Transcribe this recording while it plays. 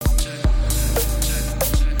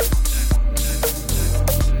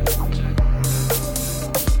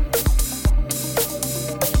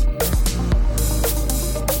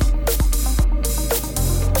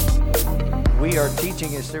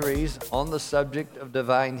series on the subject of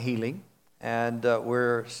divine healing. And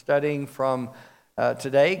we're studying from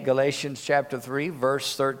today, Galatians chapter 3,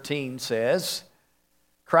 verse 13 says,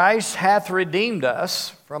 Christ hath redeemed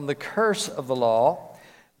us from the curse of the law,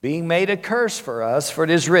 being made a curse for us, for it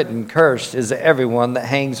is written, Cursed is everyone that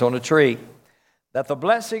hangs on a tree, that the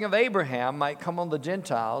blessing of Abraham might come on the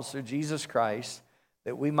Gentiles through Jesus Christ,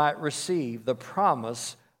 that we might receive the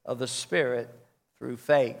promise of the Spirit through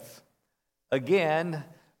faith. Again,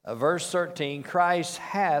 verse 13, Christ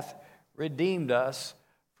hath redeemed us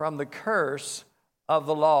from the curse of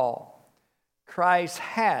the law. Christ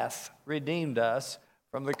hath redeemed us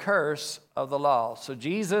from the curse of the law. So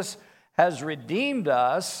Jesus has redeemed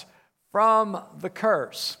us from the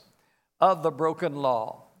curse of the broken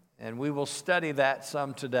law. And we will study that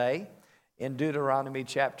some today in Deuteronomy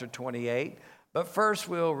chapter 28. But first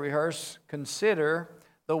we'll consider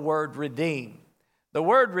the word redeem. The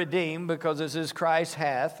word redeem, because it says Christ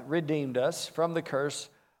hath redeemed us from the curse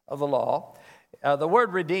of the law. The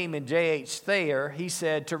word redeem in J.H. Thayer, he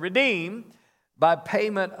said, to redeem by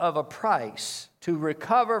payment of a price, to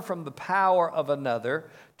recover from the power of another,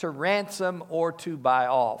 to ransom or to buy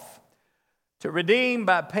off. To redeem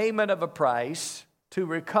by payment of a price, to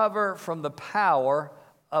recover from the power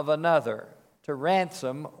of another, to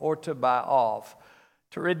ransom or to buy off.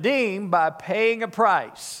 To redeem by paying a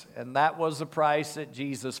price, and that was the price that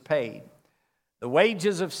Jesus paid. The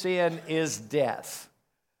wages of sin is death.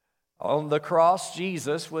 On the cross,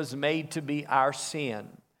 Jesus was made to be our sin.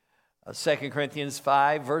 2 Corinthians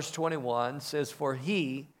 5, verse 21 says, For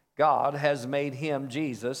he, God, has made him,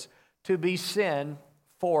 Jesus, to be sin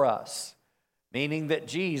for us. Meaning that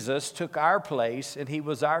Jesus took our place and he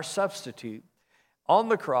was our substitute on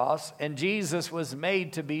the cross, and Jesus was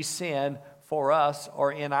made to be sin for us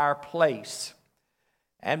or in our place.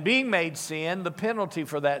 And being made sin, the penalty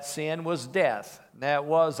for that sin was death. That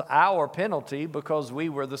was our penalty because we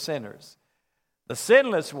were the sinners. The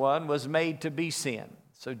sinless one was made to be sin.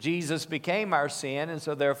 So Jesus became our sin, and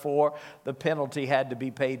so therefore the penalty had to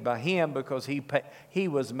be paid by him because he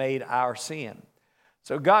was made our sin.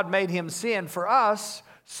 So God made him sin for us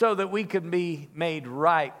so that we could be made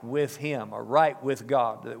right with him, or right with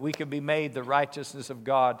God, that we could be made the righteousness of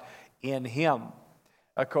God in him,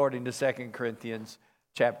 according to 2 Corinthians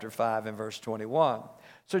chapter 5 and verse 21.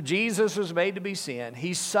 So Jesus was made to be sin.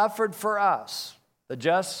 He suffered for us, the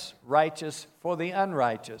just, righteous for the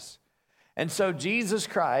unrighteous. And so Jesus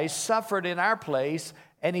Christ suffered in our place,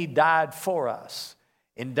 and he died for us.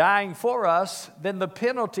 In dying for us, then the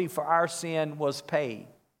penalty for our sin was paid.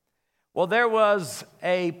 Well, there was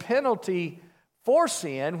a penalty for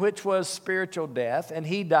sin, which was spiritual death, and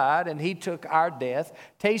he died, and he took our death,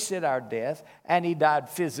 tasted our death, and he died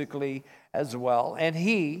physically as well, and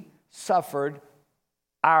he suffered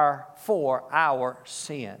for our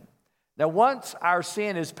sin. Now, once our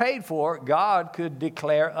sin is paid for, God could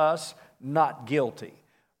declare us not guilty,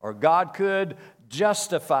 or God could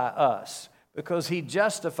justify us, because he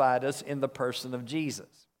justified us in the person of Jesus.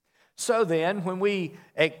 So then, when we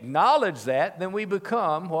acknowledge that, then we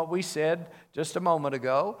become what we said just a moment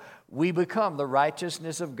ago. We become the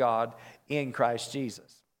righteousness of God in Christ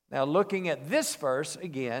Jesus. Now, looking at this verse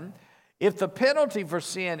again, if the penalty for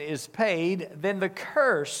sin is paid, then the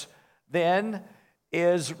curse then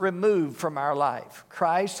is removed from our life.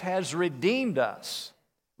 Christ has redeemed us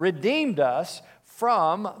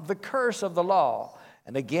from the curse of the law.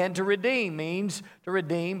 And again, to redeem means to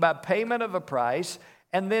redeem by payment of a price,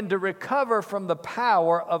 and then to recover from the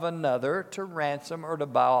power of another, to ransom or to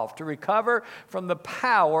buy off. To recover from the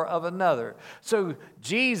power of another. So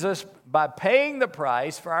Jesus, by paying the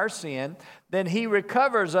price for our sin, then he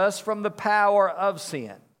recovers us from the power of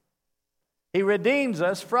sin. He redeems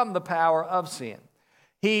us from the power of sin.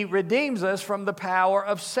 He redeems us from the power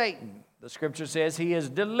of Satan. The scripture says he has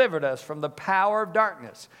delivered us from the power of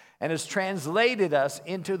darkness and has translated us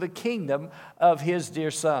into the kingdom of his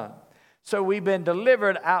dear Son. So we've been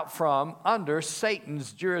delivered out from under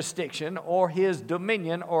Satan's jurisdiction or his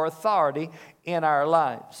dominion or authority in our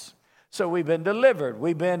lives. So we've been delivered.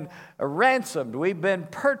 We've been ransomed. We've been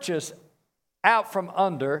purchased out from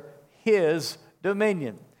under his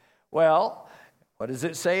dominion. Well, what does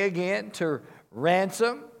it say again? To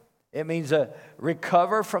ransom. It means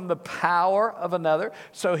recover from the power of another.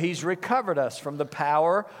 So he's recovered us from the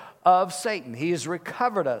power of Satan. He has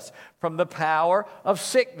recovered us from the power of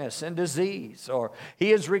sickness and disease, or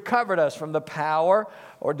He has recovered us from the power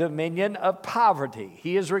or dominion of poverty.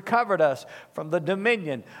 He has recovered us from the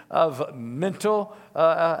dominion of mental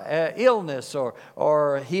illness,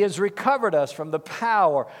 or He has recovered us from the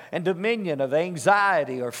power and dominion of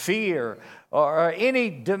anxiety or fear, or any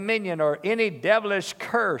dominion or any devilish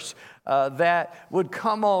curse that would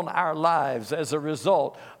come on our lives as a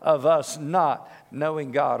result of us not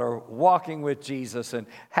knowing God or walking with Jesus and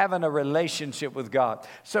having a relationship with God.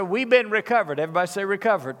 So we've been recovered. Everybody say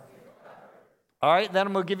recovered. All right, then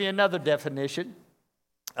I'm going to give you another definition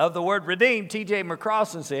of the word redeem. T.J.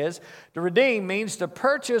 McCrossan says, to redeem means to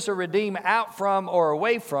purchase or redeem out from or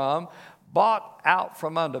away from, bought out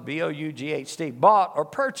from under, B-O-U-G-H-T, bought or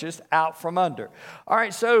purchased out from under. All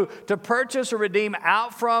right, so to purchase or redeem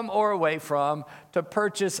out from or away from, to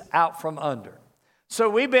purchase out from under. So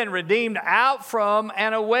we've been redeemed out from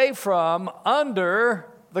and away from under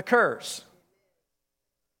the curse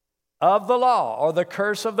of the law, or the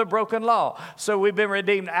curse of the broken law. So we've been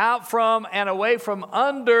redeemed out from and away from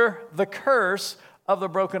under the curse of the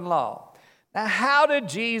broken law. Now, how did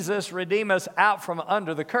Jesus redeem us out from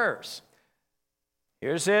under the curse?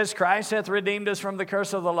 Here it says, Christ hath redeemed us from the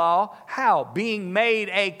curse of the law. How? Being made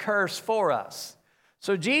a curse for us.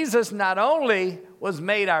 So Jesus not only was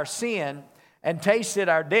made our sin and tasted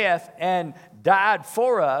our death and died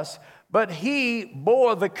for us, but He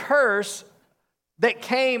bore the curse that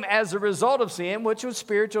came as a result of sin, which was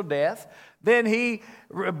spiritual death. Then He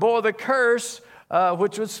bore the curse,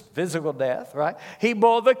 which was physical death, right? He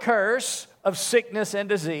bore the curse of sickness and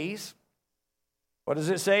disease. What does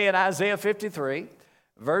it say in Isaiah 53?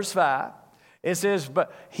 Verse 5, it says,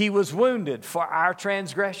 but He was wounded for our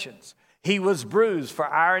transgressions. He was bruised for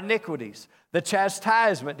our iniquities. The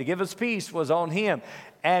chastisement to give us peace was on Him.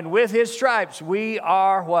 And with His stripes we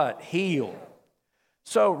are what? Healed.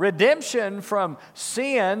 So redemption from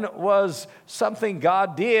sin was something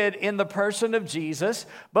God did in the person of Jesus,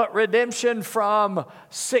 but redemption from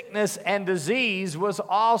sickness and disease was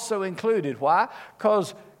also included. Why?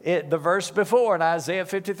 Because the verse before in Isaiah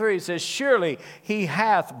 53 says, surely He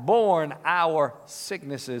hath borne our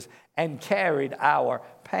sicknesses and carried our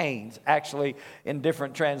pains. Actually, in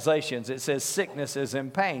different translations, it says sicknesses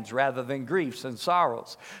and pains rather than griefs and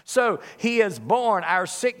sorrows. So He has borne our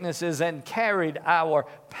sicknesses and carried our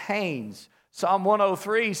pains. Psalm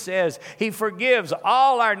 103 says He forgives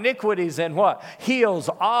all our iniquities and what? Heals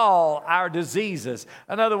all our diseases.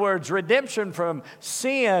 In other words, redemption from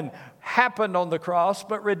sin happened on the cross,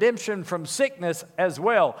 but redemption from sickness as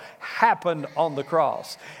well happened on the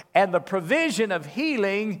cross. And the provision of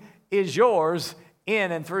healing is yours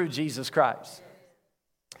in and through Jesus Christ.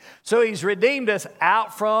 So He's redeemed us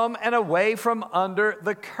out from and away from under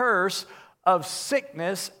the curse of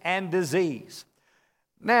sickness and disease.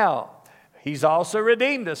 Now, He's also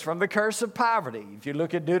redeemed us from the curse of poverty. If you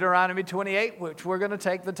look at Deuteronomy 28, which we're going to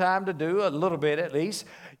take the time to do a little bit at least,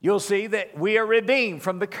 you'll see that we are redeemed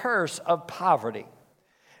from the curse of poverty.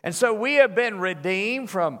 And so we have been redeemed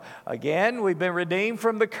from, again, we've been redeemed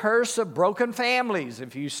from the curse of broken families.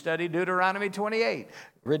 If you study Deuteronomy 28,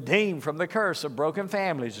 redeemed from the curse of broken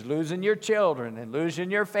families, losing your children and losing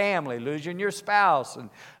your family, losing your spouse and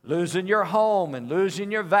losing your home and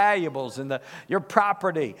losing your valuables and your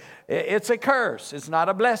property. It's a curse. It's not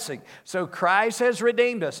a blessing. So Christ has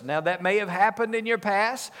redeemed us. Now that may have happened in your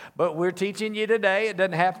past, but we're teaching you today it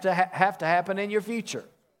doesn't have to happen in your future.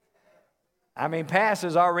 I mean, past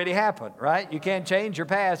has already happened, right? You can't change your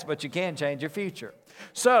past, but you can change your future.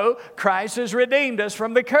 So Christ has redeemed us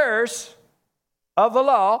from the curse of the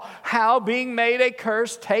law. How? Being made a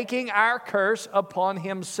curse, taking our curse upon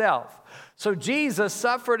Himself. So Jesus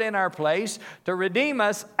suffered in our place to redeem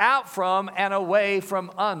us out from and away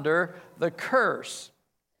from under the curse.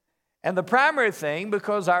 And the primary thing,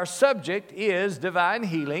 because our subject is divine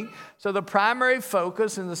healing, so the primary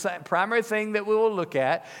focus and the primary thing that we will look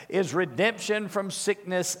at is redemption from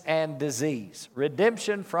sickness and disease.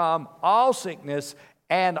 Redemption from all sickness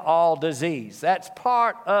and all disease. That's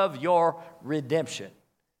part of your redemption.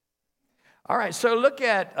 All right, so look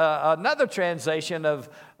at another translation of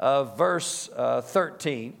verse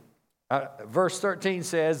 13. Verse 13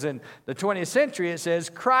 says, in the 20th century, it says,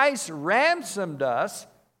 Christ ransomed us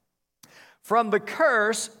from the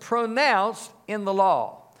curse pronounced in the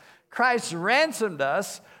law. Christ ransomed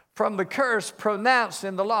us from the curse pronounced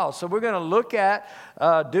in the law. So we're going to look at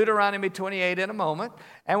Deuteronomy 28 in a moment,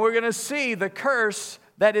 and we're going to see the curse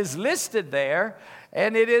that is listed there,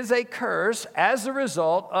 and it is a curse as a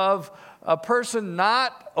result of a person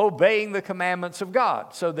not obeying the commandments of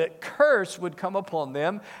God. So that curse would come upon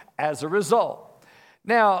them as a result.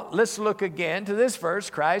 Now, let's look again to this verse.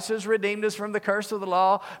 Christ has redeemed us from the curse of the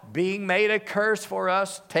law, being made a curse for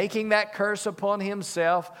us, taking that curse upon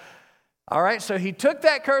himself. All right, so he took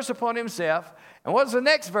that curse upon himself. And what does the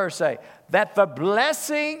next verse say? That the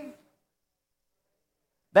blessing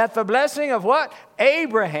of what?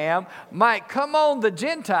 Abraham might come on the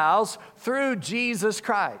Gentiles through Jesus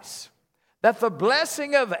Christ. That the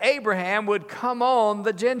blessing of Abraham would come on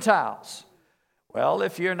the Gentiles. Well,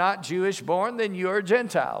 if you're not Jewish born, then you're a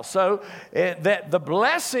Gentile. So that the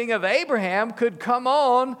blessing of Abraham could come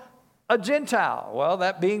on a Gentile. Well,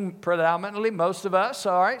 that being predominantly most of us.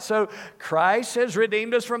 All right, so Christ has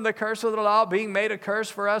redeemed us from the curse of the law, being made a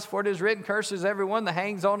curse for us, for it is written, "Cursed is everyone that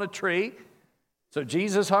hangs on a tree." So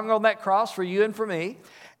Jesus hung on that cross for you and for me.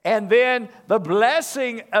 And then the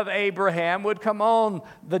blessing of Abraham would come on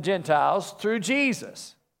the Gentiles through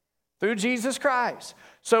Jesus Christ.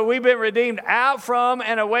 So we've been redeemed out from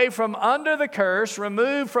and away from under the curse,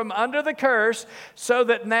 removed from under the curse, so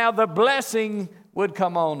that now the blessing would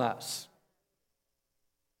come on us.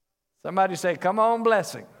 Somebody say, "Come on,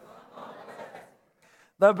 blessing."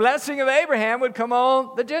 The blessing of Abraham would come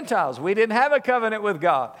on the Gentiles. We didn't have a covenant with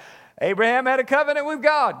God. Abraham had a covenant with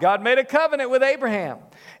God. God made a covenant with Abraham.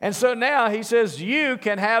 And so now he says, you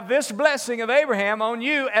can have this blessing of Abraham on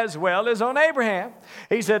you as well as on Abraham.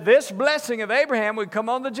 He said this blessing of Abraham would come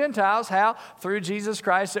on the Gentiles. How? Through Jesus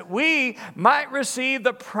Christ, that we might receive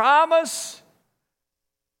the promise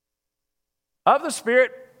of the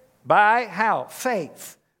Spirit by how?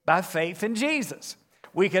 Faith. By faith in Jesus.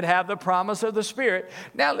 We could have the promise of the Spirit.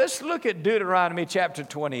 Now let's look at Deuteronomy chapter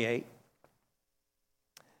 28.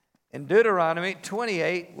 In Deuteronomy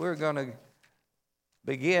 28, we're going to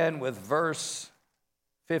begin with verse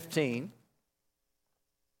 15.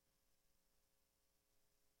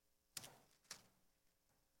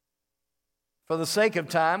 For the sake of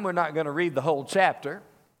time, we're not going to read the whole chapter.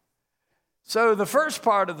 So the first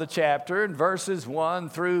part of the chapter, in verses 1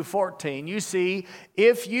 through 14, you see,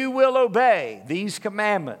 if you will obey these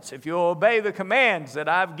commandments, if you'll obey the commands that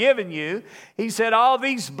I've given you, he said, all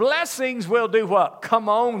these blessings will do what? Come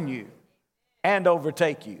on you and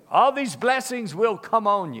overtake you. All these blessings will come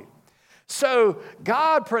on you. So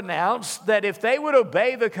God pronounced that if they would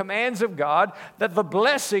obey the commands of God, that the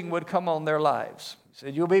blessing would come on their lives. He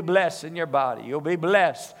said, you'll be blessed in your body. You'll be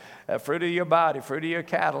blessed. Fruit of your body, fruit of your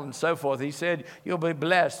cattle, and so forth. He said, you'll be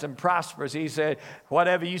blessed and prosperous. He said,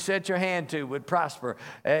 whatever you set your hand to would prosper.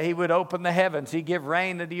 He would open the heavens. He'd give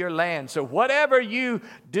rain into your land. So whatever you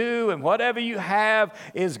do and whatever you have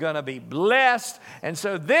is going to be blessed. And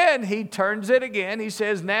so then he turns it again. He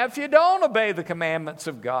says, now if you don't obey the commandments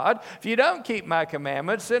of God, if you don't keep my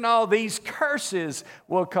commandments, then all these curses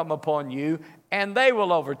will come upon you and they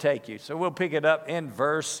will overtake you. So we'll pick it up in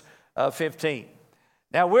verse 15.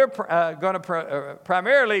 Now, we're going to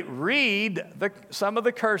primarily read some of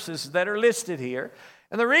the curses that are listed here.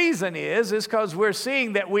 And the reason is because we're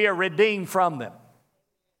seeing that we are redeemed from them.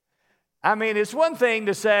 I mean, it's one thing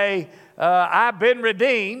to say, I've been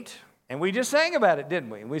redeemed. And we just sang about it, didn't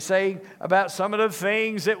we? We sang about some of the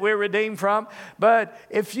things that we're redeemed from. But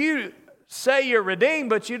if you say you're redeemed,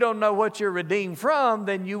 but you don't know what you're redeemed from,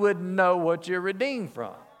 then you wouldn't know what you're redeemed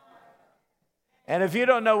from. And if you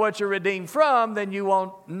don't know what you're redeemed from, then you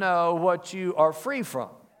won't know what you are free from.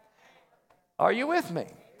 Are you with me?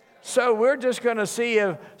 So we're just going to see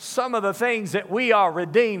some of the things that we are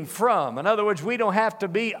redeemed from. In other words, we don't have to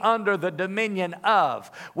be under the dominion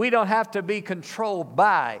of. We don't have to be controlled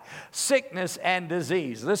by sickness and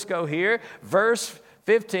disease. Let's go here. Verse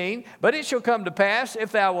 15, but it shall come to pass,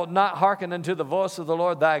 if thou wilt not hearken unto the voice of the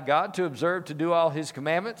Lord thy God, to observe to do all his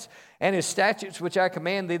commandments and his statutes which I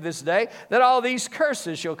command thee this day, that all these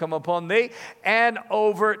curses shall come upon thee and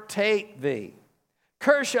overtake thee.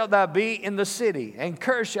 Cursed shalt thou be in the city, and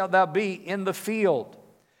cursed shalt thou be in the field.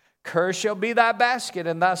 Cursed shall be thy basket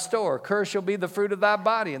and thy store. Cursed shall be the fruit of thy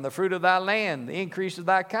body and the fruit of thy land, the increase of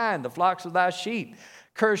thy kind, the flocks of thy sheep.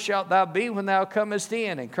 Cursed shalt thou be when thou comest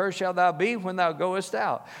in, and cursed shalt thou be when thou goest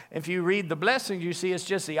out. If you read the blessings, you see it's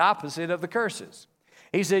just the opposite of the curses.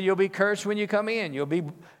 He said, you'll be cursed when you come in. You'll be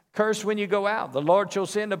cursed when you go out. The Lord shall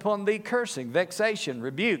send upon thee cursing, vexation,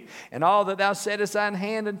 rebuke, and all that thou settest thine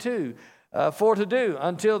hand unto for to do,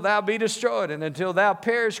 until thou be destroyed, and until thou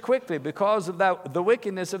perish quickly, because of the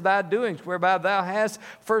wickedness of thy doings, whereby thou hast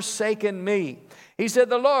forsaken me. He said,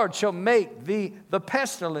 the Lord shall make the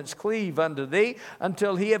pestilence cleave unto thee,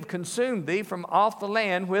 until he have consumed thee from off the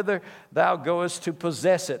land whither thou goest to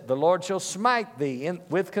possess it. The Lord shall smite thee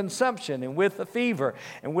with consumption, and with a fever,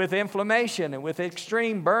 and with inflammation, and with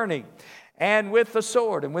extreme burning, and with the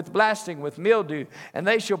sword, and with blasting, with mildew, and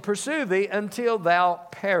they shall pursue thee until thou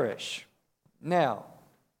perish. Now,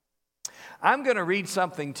 I'm going to read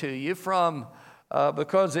something to you from,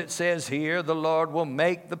 because it says here, the Lord will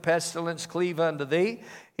make the pestilence cleave unto thee.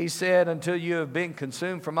 He said, until you have been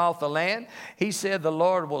consumed from off the land. He said, the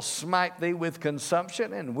Lord will smite thee with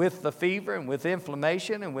consumption and with the fever and with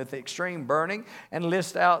inflammation and with extreme burning, and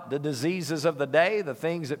list out the diseases of the day, the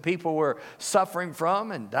things that people were suffering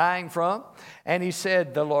from and dying from. And he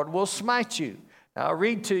said, the Lord will smite you. Now, I'll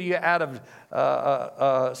read to you out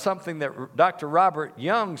of something that Dr. Robert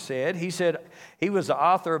Young said. He said he was the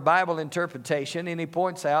author of Bible interpretation, and he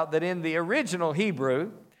points out that in the original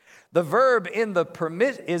Hebrew, the verb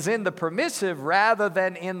is in the permissive rather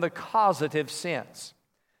than in the causative sense.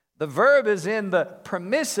 The verb is in the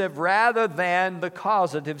permissive rather than the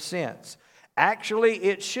causative sense. Actually,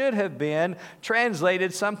 it should have been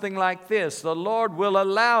translated something like this: the Lord will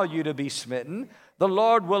allow you to be smitten. The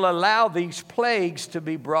Lord will allow these plagues to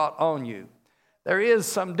be brought on you. There is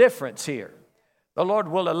some difference here. The Lord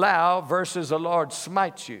will allow versus the Lord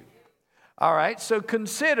smites you. All right, so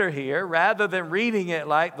consider here, rather than reading it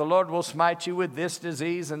like the Lord will smite you with this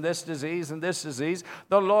disease and this disease and this disease,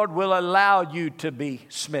 the Lord will allow you to be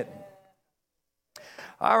smitten.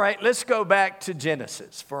 All right, let's go back to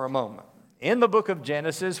Genesis for a moment. In the book of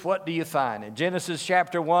Genesis, what do you find? In Genesis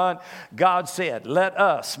chapter 1, God said, let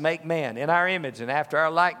us make man in our image and after our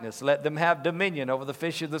likeness. Let them have dominion over the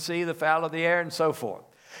fish of the sea, the fowl of the air, and so forth.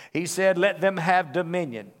 He said, let them have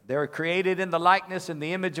dominion. They were created in the likeness and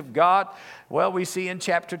the image of God. Well, we see in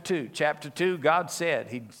chapter 2. Chapter 2, God said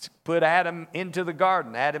He put Adam into the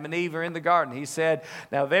garden. Adam and Eve are in the garden. He said,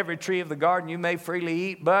 now of every tree of the garden you may freely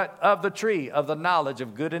eat, but of the tree of the knowledge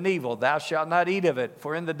of good and evil thou shalt not eat of it.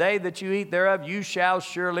 For in the day that you eat thereof you shall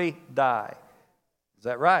surely die. Is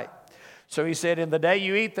that right? So He said, in the day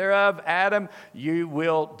you eat thereof, Adam, you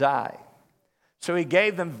will die. So He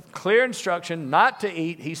gave them clear instruction not to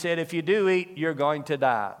eat. He said, if you do eat, you're going to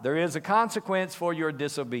die. There is a consequence for your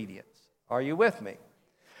disobedience. Are you with me?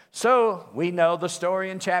 So we know the story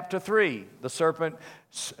in chapter 3. The serpent,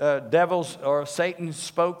 Satan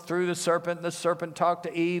spoke through the serpent talked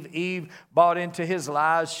to Eve. Eve bought into his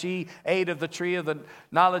lies. She ate of the tree of the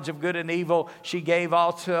knowledge of good and evil. She gave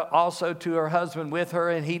also to her husband with her,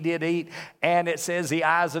 and he did eat. And it says the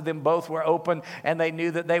eyes of them both were open, and they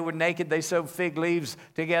knew that they were naked. They sewed fig leaves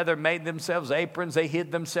together, made themselves aprons. They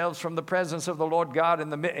hid themselves from the presence of the Lord God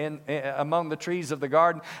among the trees of the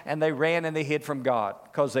garden, and they ran and they hid from God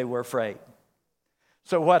because they were afraid.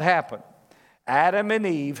 So what happened? Adam and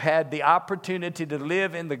Eve had the opportunity to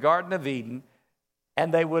live in the Garden of Eden,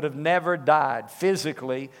 and they would have never died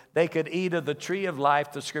physically. They could eat of the tree of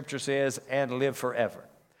life, the scripture says, and live forever.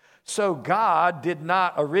 So God did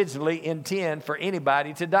not originally intend for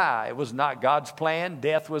anybody to die. It was not God's plan.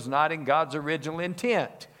 Death was not in God's original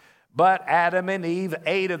intent. But Adam and Eve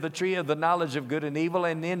ate of the tree of the knowledge of good and evil,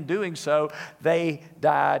 and in doing so, they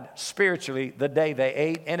died spiritually the day they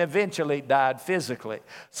ate, and eventually died physically.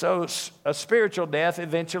 So a spiritual death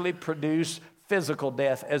eventually produced physical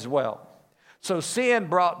death as well. So sin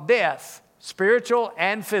brought death, spiritual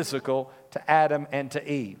and physical, to Adam and to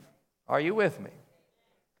Eve. Are you with me?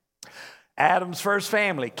 Adam's first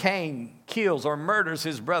family, Cain, kills or murders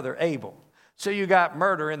his brother Abel. So you got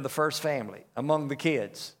murder in the first family among the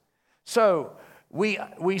kids. So we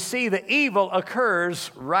see the evil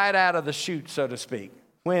occurs right out of the chute, so to speak,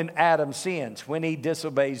 when Adam sins, when he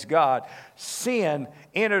disobeys God. Sin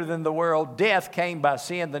entered in the world. Death came by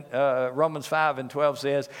sin. Romans 5:12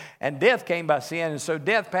 says, and death came by sin, and so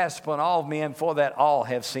death passed upon all men, for that all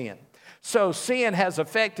have sinned. So sin has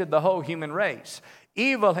affected the whole human race.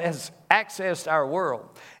 Evil has accessed our world.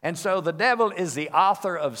 And so the devil is the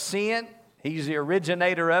author of sin. He's the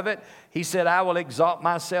originator of it. He said, I will exalt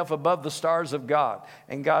myself above the stars of God.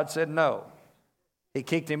 And God said, no. He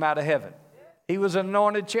kicked him out of heaven. He was an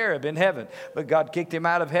anointed cherub in heaven, but God kicked him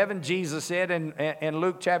out of heaven. Jesus said in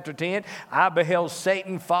Luke chapter 10, I beheld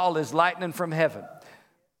Satan fall as lightning from heaven.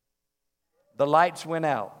 The lights went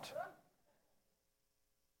out.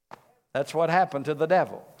 That's what happened to the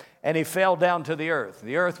devil. And he fell down to the earth.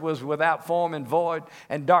 The earth was without form and void,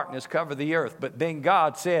 and darkness covered the earth. But then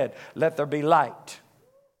God said, let there be light.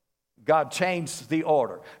 God changed the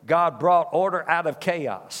order. God brought order out of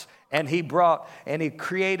chaos. And he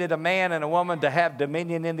created a man and a woman to have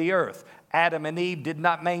dominion in the earth. Adam and Eve did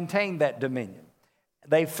not maintain that dominion.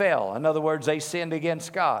 They fell. In other words, they sinned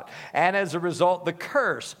against God. And as a result, the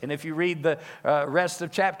curse. And if you read the rest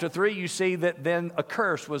of chapter 3, you see that then a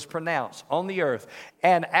curse was pronounced on the earth.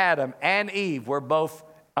 And Adam and Eve were both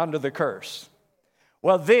under the curse.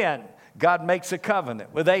 Well, then God makes a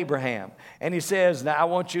covenant with Abraham. And he says, now I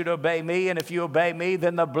want you to obey me. And if you obey me,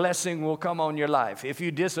 then the blessing will come on your life. If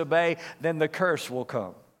you disobey, then the curse will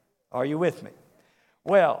come. Are you with me?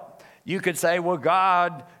 Well, you could say, well,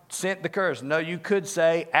 God sent the curse. No, you could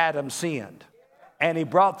say Adam sinned, and he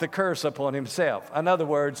brought the curse upon himself. In other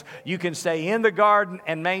words, you can stay in the garden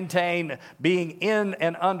and maintain being in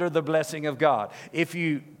and under the blessing of God. If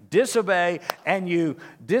you disobey and you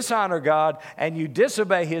dishonor God and you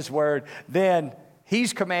disobey his word, then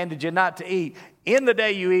he's commanded you not to eat. In the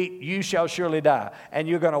day you eat, you shall surely die. And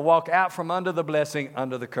you're going to walk out from under the blessing,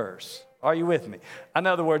 under the curse. Are you with me? In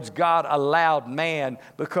other words, God allowed man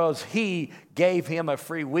because he gave him a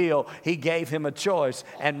free will. He gave him a choice,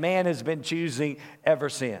 and man has been choosing ever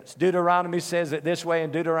since. Deuteronomy says it this way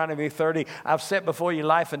in Deuteronomy 30, I've set before you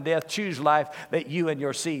life and death. Choose life that you and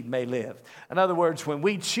your seed may live. In other words, when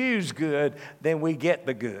we choose good, then we get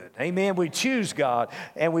the good. Amen? We choose God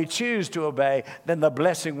and we choose to obey, then the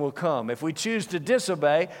blessing will come. If we choose to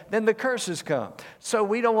disobey, then the curses come. So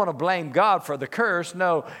we don't want to blame God for the curse.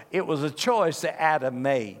 No, it was a choice that Adam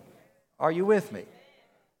made. Are you with me?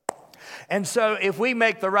 And so if we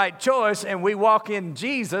make the right choice and we walk in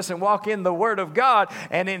Jesus and walk in the Word of God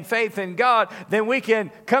and in faith in God, then we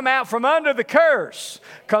can come out from under the curse,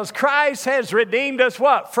 because Christ has redeemed us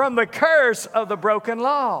what? From the curse of the broken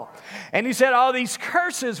law. And he said all these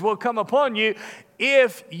curses will come upon you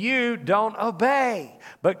if you don't obey.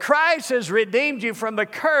 But Christ has redeemed you from the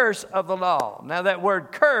curse of the law. Now that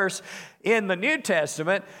word curse in the New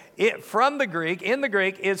Testament, in the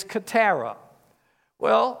Greek is katara.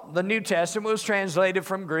 Well, the New Testament was translated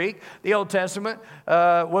from Greek. The Old Testament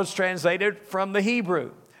was translated from the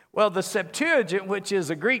Hebrew. Well, the Septuagint, which is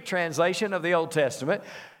a Greek translation of the Old Testament,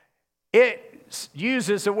 it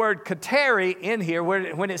uses the word kateri in here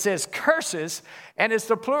when it says curses, and it's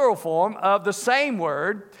the plural form of the same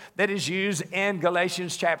word that is used in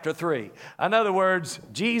Galatians chapter 3. In other words,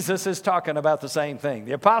 Jesus is talking about the same thing.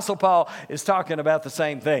 The Apostle Paul is talking about the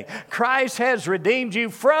same thing. Christ has redeemed you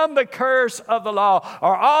from the curse of the law,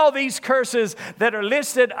 or all these curses that are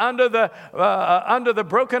listed under the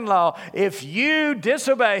broken law. If you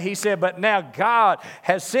disobey, he said, but now God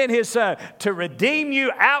has sent his Son to redeem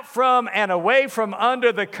you out from and away from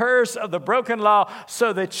under the curse of the broken law,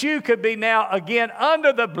 so that you could be now again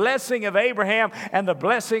under the blessing of Abraham, and the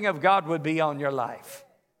blessing of God would be on your life.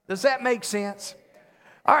 Does that make sense?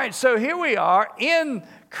 All right, so here we are in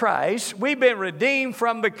Christ. We've been redeemed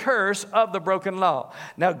from the curse of the broken law.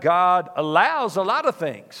 Now, God allows a lot of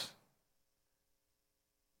things.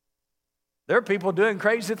 There are people doing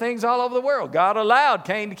crazy things all over the world. God allowed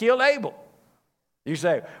Cain to kill Abel. You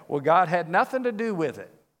say, well, God had nothing to do with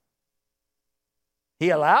it. He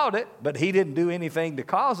allowed it, but he didn't do anything to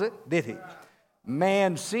cause it, did he?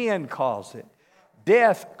 Man's sin caused it.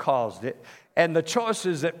 Death caused it. And the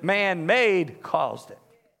choices that man made caused it.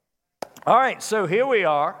 All right, so here we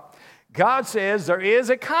are. God says there is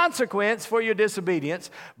a consequence for your disobedience,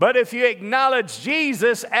 but if you acknowledge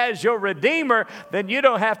Jesus as your Redeemer, then you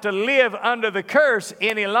don't have to live under the curse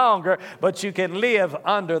any longer, but you can live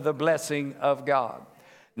under the blessing of God.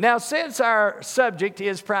 Now, since our subject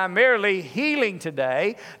is primarily healing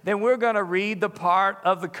today, then we're going to read the part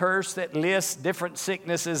of the curse that lists different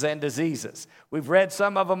sicknesses and diseases. We've read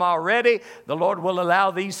some of them already. The Lord will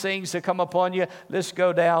allow these things to come upon you. Let's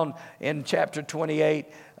go down in chapter 28,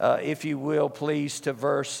 if you will, please, to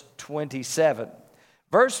verse 27.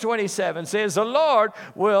 Verse 27 says, the Lord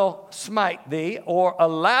will smite thee, or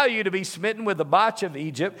allow you to be smitten with the botch of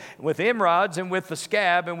Egypt, with emerods, and with the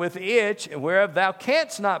scab, and with the itch, and whereof thou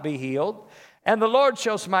canst not be healed. And the Lord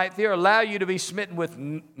shall smite thee, or allow you to be smitten with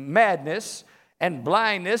madness, and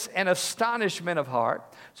blindness, and astonishment of heart.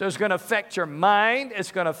 So it's going to affect your mind,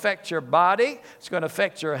 it's going to affect your body, it's going to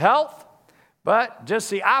affect your health. But just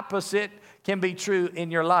the opposite can be true in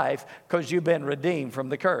your life, because you've been redeemed from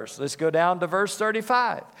the curse. Let's go down to verse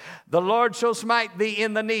 35. The Lord shall smite thee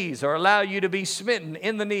in the knees, or allow you to be smitten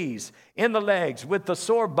in the knees, in the legs, with a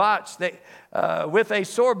sore botch that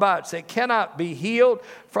cannot be healed,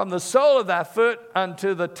 from the sole of thy foot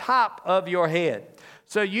unto the top of your head.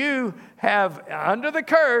 So you have, under the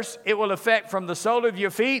curse, it will affect from the sole of your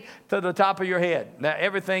feet to the top of your head. Now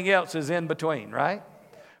everything else is in between, right?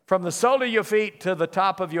 From the sole of your feet to the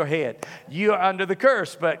top of your head. You are under the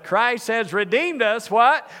curse, but Christ has redeemed us,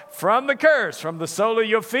 what? From the curse, from the sole of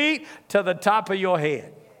your feet to the top of your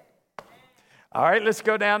head. All right, let's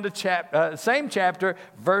go down to same chapter,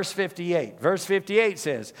 verse 58. Verse 58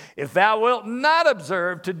 says, if thou wilt not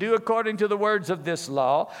observe to do according to the words of this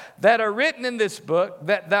law that are written in this book,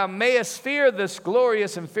 that thou mayest fear this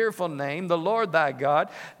glorious and fearful name, the Lord thy God,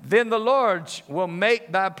 then the Lord will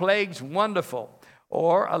make thy plagues wonderful,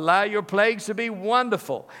 Or allow your plagues to be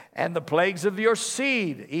wonderful, and the plagues of your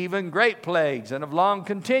seed, even great plagues, and of long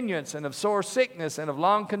continuance, and of sore sickness, and of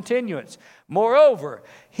long continuance. Moreover,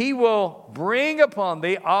 he will bring upon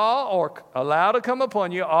thee all, or allow to come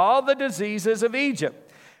upon you, all the diseases of Egypt,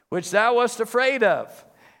 which thou wast afraid of.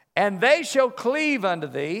 And they shall cleave unto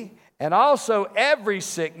thee, and also every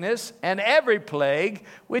sickness and every plague,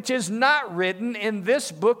 which is not written in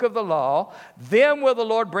this book of the law, them will the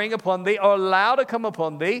Lord bring upon thee, or allow to come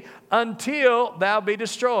upon thee, until thou be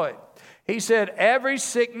destroyed. He said, every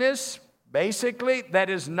sickness, basically, that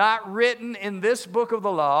is not written in this book of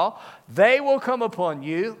the law, they will come upon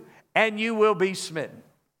you, and you will be smitten.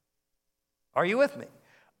 Are you with me?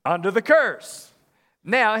 Under the curse.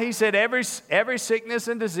 Now, he said, every sickness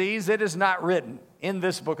and disease that is not written in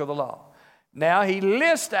this book of the law. Now, he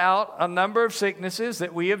lists out a number of sicknesses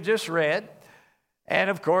that we have just read. And,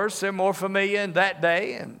 of course, they're more familiar in that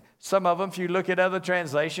day. And some of them, if you look at other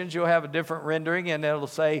translations, you'll have a different rendering, and it'll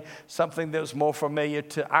say something that was more familiar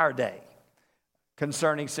to our day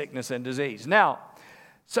concerning sickness and disease. Now,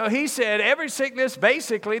 so he said every sickness,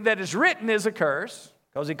 basically, that is written is a curse,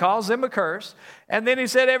 because he calls them a curse. And then he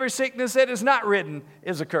said every sickness that is not written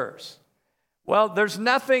is a curse. Well, there's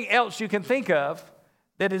nothing else you can think of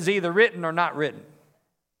that is either written or not written.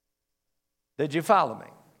 Did you follow me?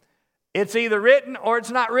 It's either written or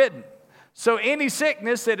it's not written. So any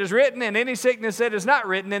sickness that is written and any sickness that is not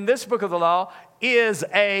written in this book of the law is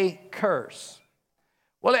a curse.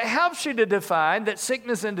 Well, it helps you to define that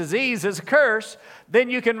sickness and disease is a curse, then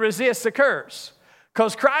you can resist the curse.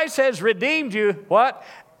 Because Christ has redeemed you, what?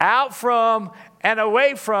 Out from and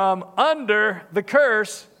away from under the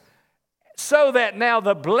curse, so that now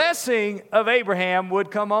the blessing of Abraham would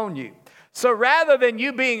come on you. So rather than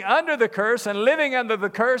you being under the curse and living under the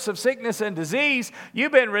curse of sickness and disease,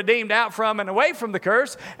 you've been redeemed out from and away from the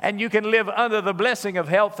curse, and you can live under the blessing of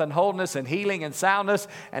health and wholeness and healing and soundness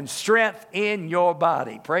and strength in your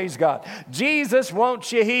body. Praise God. Jesus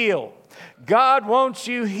wants you healed. God wants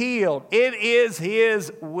you healed. It is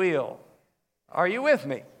His will. Are you with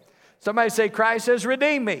me? Somebody say, Christ has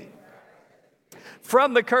redeemed me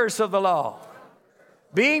from the curse of the law,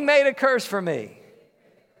 being made a curse for me.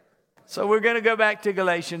 So we're going to go back to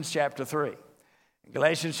Galatians chapter 3. In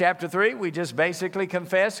Galatians chapter 3, we just basically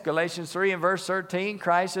confess, Galatians 3 and verse 13,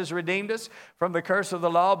 Christ has redeemed us from the curse of the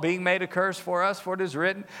law, being made a curse for us, for it is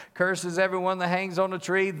written, cursed is everyone that hangs on a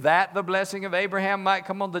tree, that the blessing of Abraham might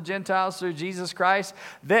come on the Gentiles through Jesus Christ,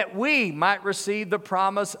 that we might receive the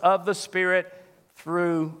promise of the Spirit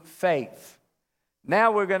through faith.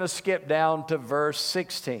 Now we're going to skip down to verse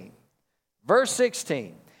 16. Verse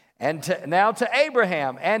 16. Now to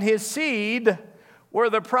Abraham and his seed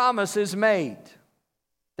were the promises made.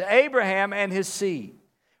 To Abraham and his seed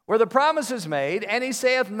were the promises made, and he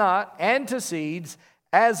saith not, and to seeds,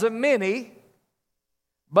 as of many,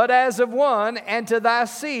 but as of one, and to thy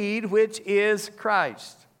seed, which is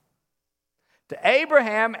Christ. To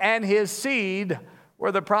Abraham and his seed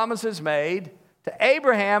were the promises made. To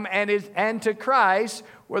Abraham and to Christ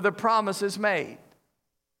were the promises made.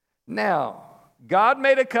 Now, God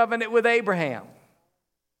made a covenant with Abraham,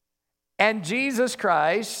 and Jesus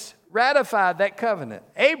Christ ratified that covenant.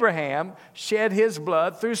 Abraham shed his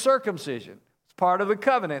blood through circumcision. It's part of the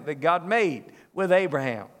covenant that God made with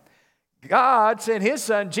Abraham. God sent his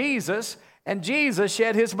son Jesus, and Jesus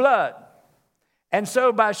shed his blood. And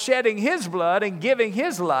so by shedding his blood and giving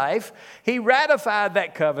his life, he ratified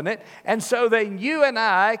that covenant. And so that you and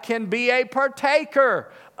I can be a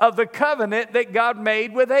partaker of the covenant that God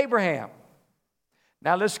made with Abraham.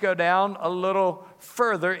 Now let's go down a little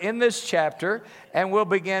further in this chapter, and we'll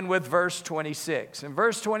begin with verse 26. In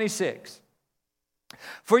verse 26,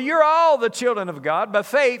 for you're all the children of God by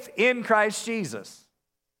faith in Christ Jesus.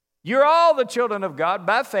 You're all the children of God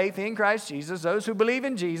by faith in Christ Jesus. Those who believe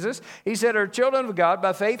in Jesus, he said, are children of God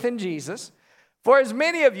by faith in Jesus. For as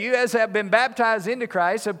many of you as have been baptized into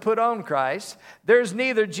Christ have put on Christ. There's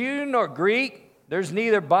neither Jew nor Greek. There's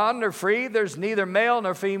neither bond nor free. There's neither male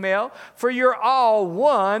nor female. For you're all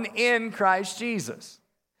one in Christ Jesus.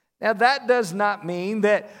 Now that does not mean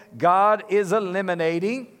that God is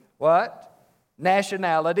eliminating what?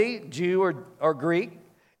 Nationality, Jew or Greek.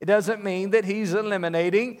 It doesn't mean that he's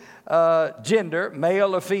eliminating gender,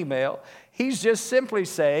 male or female. He's just simply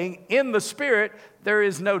saying, in the Spirit, there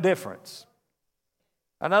is no difference.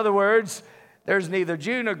 In other words, there's neither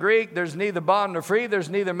Jew nor Greek, there's neither bond nor free, there's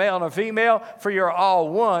neither male nor female, for you're all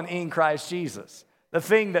one in Christ Jesus. The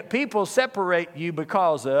thing that people separate you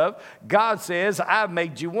because of, God says, I've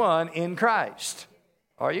made you one in Christ.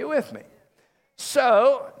 Are you with me?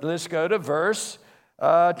 So, let's go to verse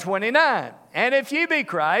 29. And if ye be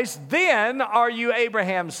Christ, then are you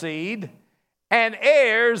Abraham's seed and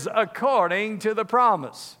heirs according to the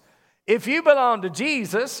promise. If you belong to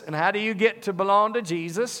Jesus, and how do you get to belong to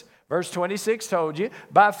Jesus? Verse 26 told you,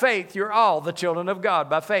 by faith you're all the children of God,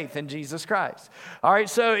 by faith in Jesus Christ. All right,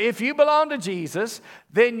 so if you belong to Jesus,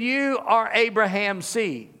 then you are Abraham's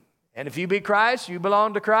seed. And if you be Christ, you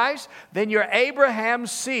belong to Christ, then you're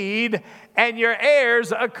Abraham's seed and you're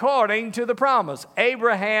heirs according to the promise.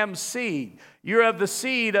 Abraham's seed. You're of the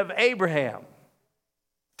seed of Abraham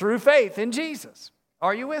through faith in Jesus.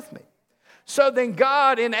 Are you with me? So then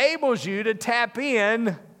God enables you to tap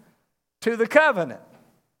in to the covenant.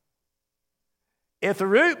 If the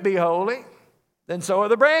root be holy, then so are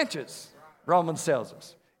the branches, Romans tells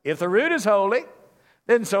us. If the root is holy,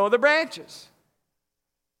 then so are the branches.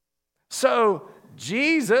 So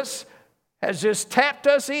Jesus has just tapped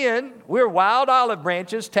us in. We're wild olive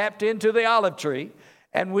branches tapped into the olive tree,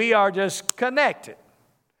 and we are just connected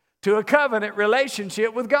to a covenant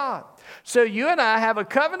relationship with God. So you and I have a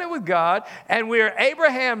covenant with God, and we are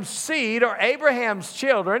Abraham's seed or Abraham's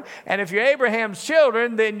children. And if you're Abraham's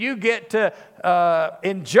children, then you get to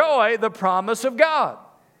enjoy the promise of God.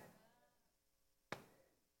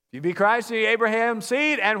 You be Christ, you're Abraham's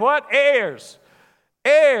seed, and what? Heirs.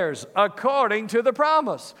 Heirs according to the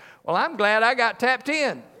promise. Well, I'm glad I got tapped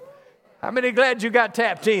in. How many glad you got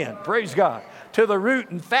tapped in? Praise God. To the root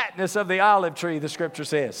and fatness of the olive tree, the scripture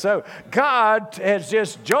says. So God has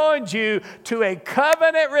just joined you to a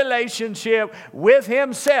covenant relationship with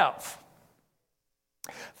himself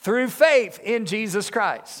through faith in Jesus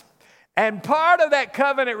Christ. And part of that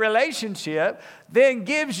covenant relationship then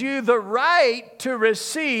gives you the right to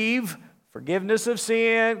receive forgiveness of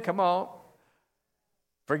sin. Come on.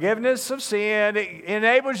 Forgiveness of sin. It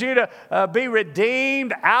enables you to be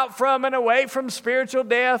redeemed out from and away from spiritual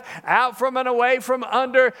death, out from and away from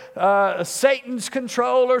under Satan's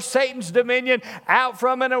control or Satan's dominion, out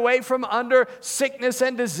from and away from under sickness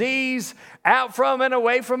and disease, out from and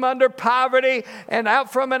away from under poverty, and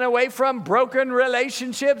out from and away from broken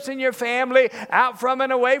relationships in your family, out from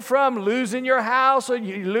and away from losing your house or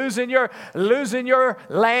losing your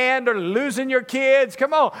land or losing your kids.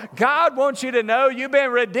 Come on. God wants you to know you've been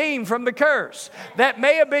redeemed from the curse. That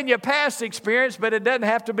may have been your past experience, but it doesn't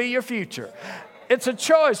have to be your future. It's a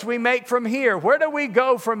choice we make from here. Where do we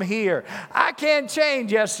go from here? I can't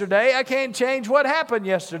change yesterday. I can't change what happened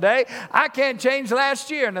yesterday. I can't change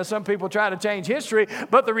last year. Now, some people try to change history,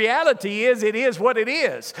 but the reality is it is what it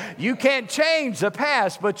is. You can't change the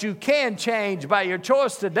past, but you can change by your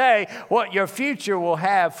choice today what your future will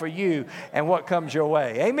have for you and what comes your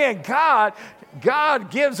way. Amen.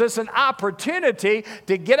 God gives us an opportunity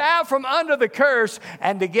to get out from under the curse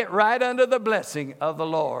and to get right under the blessing of the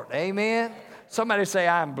Lord. Amen. Somebody say,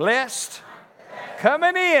 I'm blessed,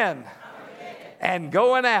 coming in and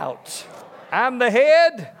going out. I'm the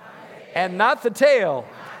head and not the tail.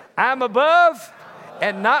 I'm above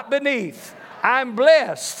and not beneath. I'm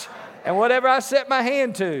blessed. And whatever I set my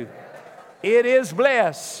hand to, it is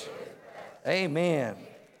blessed. Amen.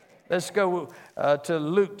 Let's go to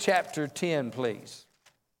Luke chapter 10, please.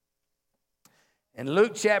 In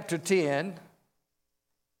Luke chapter 10,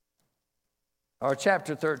 or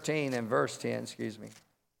chapter 13 and verse 10, excuse me.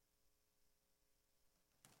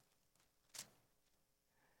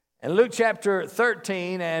 In Luke chapter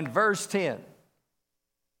 13 and verse 10.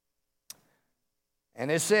 And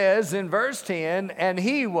it says in verse 10, and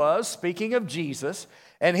he was, speaking of Jesus,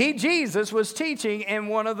 and Jesus was teaching in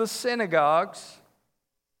one of the synagogues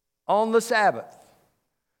on the Sabbath.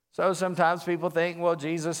 So sometimes people think, well,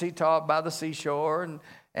 Jesus, he taught by the seashore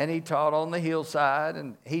and he taught on the hillside,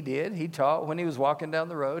 and he did. He taught when he was walking down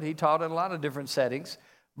the road. He taught in a lot of different settings,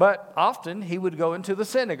 but often he would go into the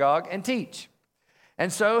synagogue and teach. And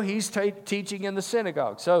so he's teaching in the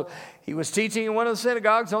synagogue. So he was teaching in one of the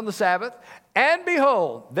synagogues on the Sabbath, and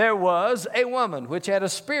behold, there was a woman which had a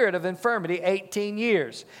spirit of infirmity 18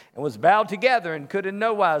 years, and was bowed together and could in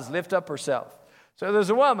no wise lift up herself. So there's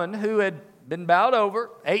a woman who had been bowed over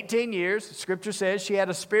 18 years. Scripture says she had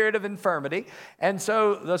a spirit of infirmity. And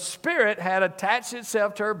so the spirit had attached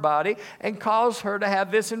itself to her body and caused her to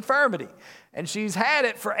have this infirmity. And she's had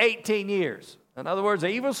it for 18 years. In other words, the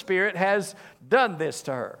evil spirit has done this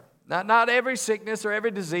to her. Not every sickness or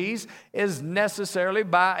every disease is necessarily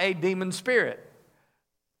by a demon spirit.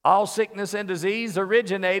 All sickness and disease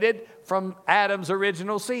originated from Adam's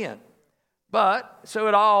original sin. But, so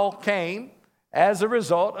it all came as a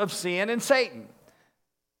result of sin and Satan.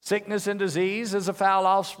 Sickness and disease is a foul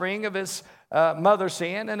offspring of its mother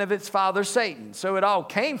sin and of its father Satan. So it all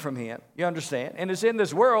came from him, you understand? And it's in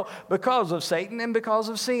this world because of Satan and because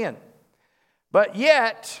of sin. But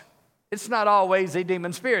yet, it's not always a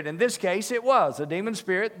demon spirit. In this case, it was a demon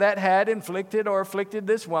spirit that had afflicted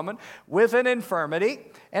this woman with an infirmity.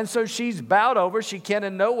 And so she's bowed over. She can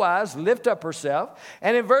in no wise lift up herself.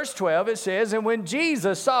 And in verse 12, it says, and when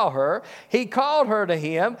Jesus saw her, he called her to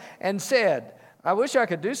him and said, I wish I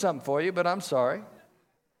could do something for you, but I'm sorry.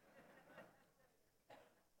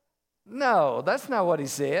 No, that's not what he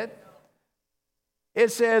said.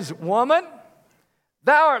 It says, woman,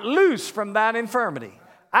 thou art loose from thine infirmity.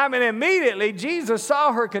 I mean, immediately Jesus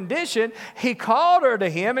saw her condition. He called her to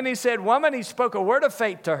him and he said, woman, he spoke a word of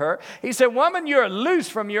faith to her. He said, woman, you're loose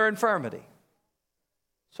from your infirmity.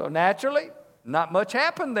 So naturally, not much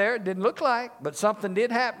happened there. It didn't look like, but something did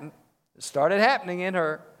happen. It started happening in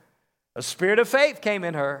her. A spirit of faith came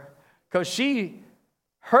in her because she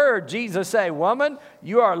heard Jesus say, woman,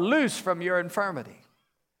 you are loose from your infirmity.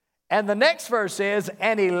 And the next verse says,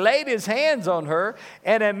 and he laid his hands on her,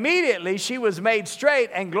 and immediately she was made straight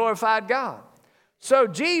and glorified God. So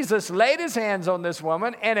Jesus laid his hands on this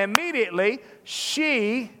woman, and immediately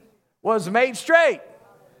she was made straight.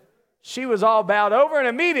 She was all bowed over, and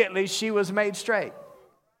immediately she was made straight.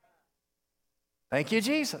 Thank you,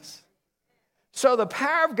 Jesus. So the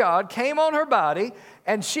power of God came on her body,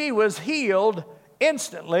 and she was healed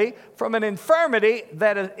instantly from an infirmity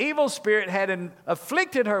that an evil spirit had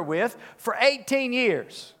afflicted her with for 18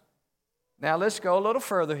 years. Now let's go a little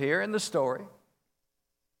further here in the story.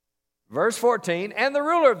 Verse 14, and the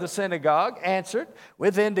ruler of the synagogue answered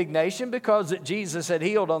with indignation because that Jesus had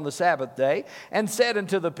healed on the Sabbath day and said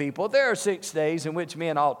unto the people, there are 6 days in which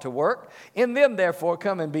men ought to work. In them therefore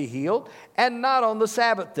come and be healed, and not on the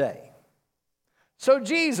Sabbath day. So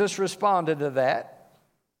Jesus responded to that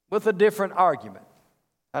with a different argument.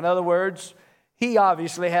 In other words, he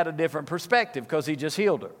obviously had a different perspective because he just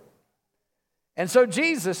healed her. And so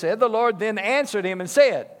Jesus said, the Lord then answered him and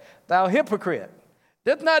said, thou hypocrite,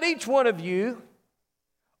 doth not each one of you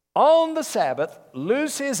on the Sabbath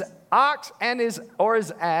loose his ox and his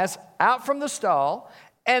ass out from the stall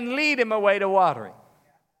and lead him away to watering?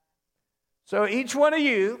 So each one of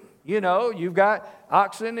you, you've got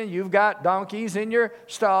oxen and you've got donkeys in your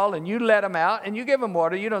stall and you let them out and you give them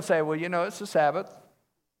water. You don't say, well, it's the Sabbath.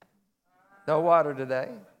 No water today.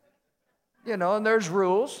 And there's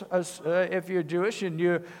rules. If you're Jewish and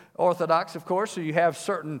you're Orthodox, of course, so you have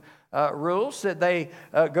certain rules that they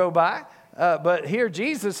go by. But here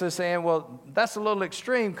Jesus is saying, well, that's a little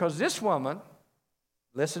extreme because this woman,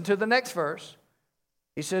 listen to the next verse.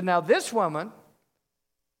 He said, now this woman,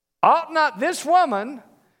 ought not this woman,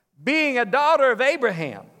 being a daughter of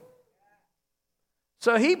Abraham.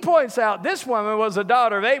 So he points out this woman was a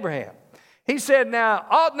daughter of Abraham. He said, now,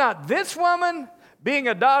 ought not this woman, being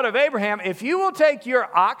a daughter of Abraham, if you will take your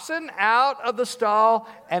oxen out of the stall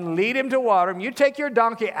and lead him to water him, you take your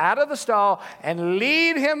donkey out of the stall and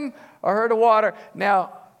lead him or her to water.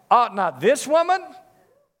 Now, ought not this woman,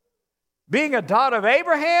 being a daughter of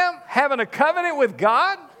Abraham, having a covenant with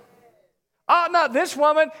God, ought not this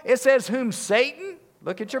woman, it says, whom Satan,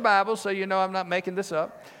 look at your Bible so you know I'm not making this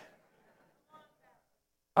up.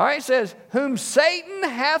 All right, it says, whom Satan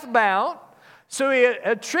hath bound. So he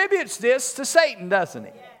attributes this to Satan, doesn't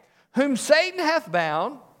he? Whom Satan hath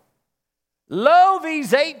bound, lo,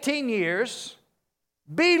 these 18 years,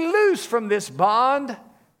 be loose from this bond.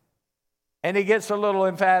 And he gets a little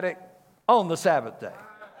emphatic, on the Sabbath day.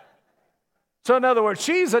 So in other words,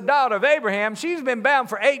 she's a daughter of Abraham. She's been bound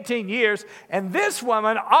for 18 years. And this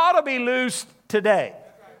woman ought to be loosed today.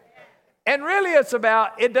 And really it's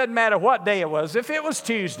about, it doesn't matter what day it was. If it was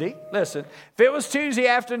Tuesday, listen, if it was Tuesday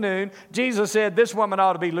afternoon, Jesus said, this woman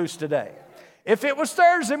ought to be loose today. If it was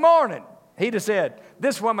Thursday morning, he'd have said,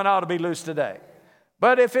 this woman ought to be loose today.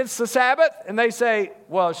 But if it's the Sabbath and they say,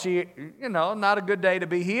 well, she, not a good day to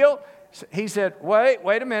be healed. He said,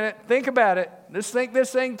 wait a minute, think about it. Let's think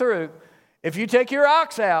this thing through. If you take your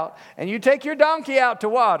ox out and you take your donkey out to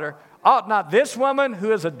water, ought not this woman,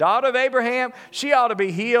 who is a daughter of Abraham, she ought to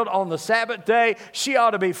be healed on the Sabbath day. She ought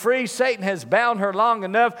to be free. Satan has bound her long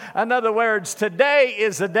enough. In other words, today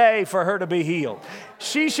is the day for her to be healed.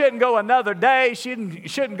 She shouldn't go another day.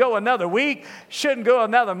 Shouldn't go another week. Shouldn't go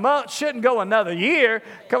another month. Shouldn't go another year.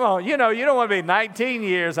 Come on, you don't want to be 19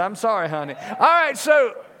 years. I'm sorry, honey. All right,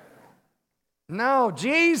 so, no,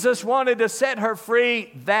 Jesus wanted to set her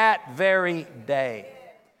free that very day.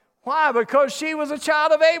 Why? Because she was a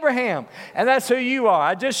child of Abraham. And that's who you are.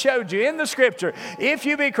 I just showed you in the scripture. If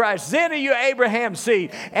you be Christ, then are you Abraham's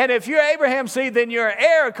seed. And if you're Abraham's seed, then you're an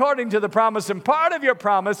heir according to the promise. And part of your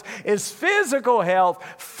promise is physical health,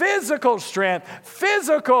 physical strength,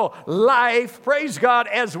 physical life, praise God,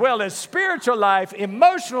 as well as spiritual life,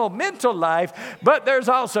 emotional, mental life. But there's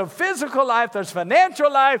also physical life, there's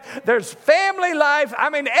financial life, there's family life.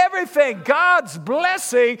 I mean, everything. God's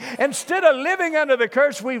blessing. Instead of living under the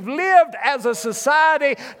curse, we've lived as a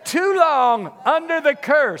society too long under the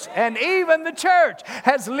curse, and even the church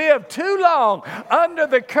has lived too long under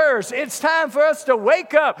the curse. It's time for us to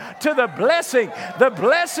wake up to the blessing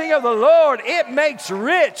of the Lord. It makes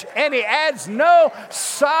rich, and He adds no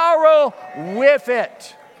sorrow with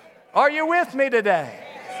it. Are you with me today?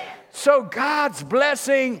 So God's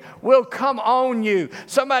blessing will come on you.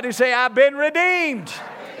 Somebody say, I've been redeemed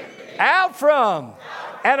out from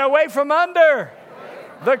and away from under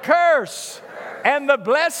the curse, and the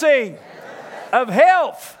blessing of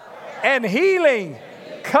health and healing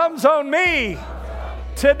comes on me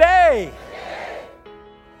today.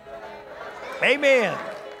 Amen.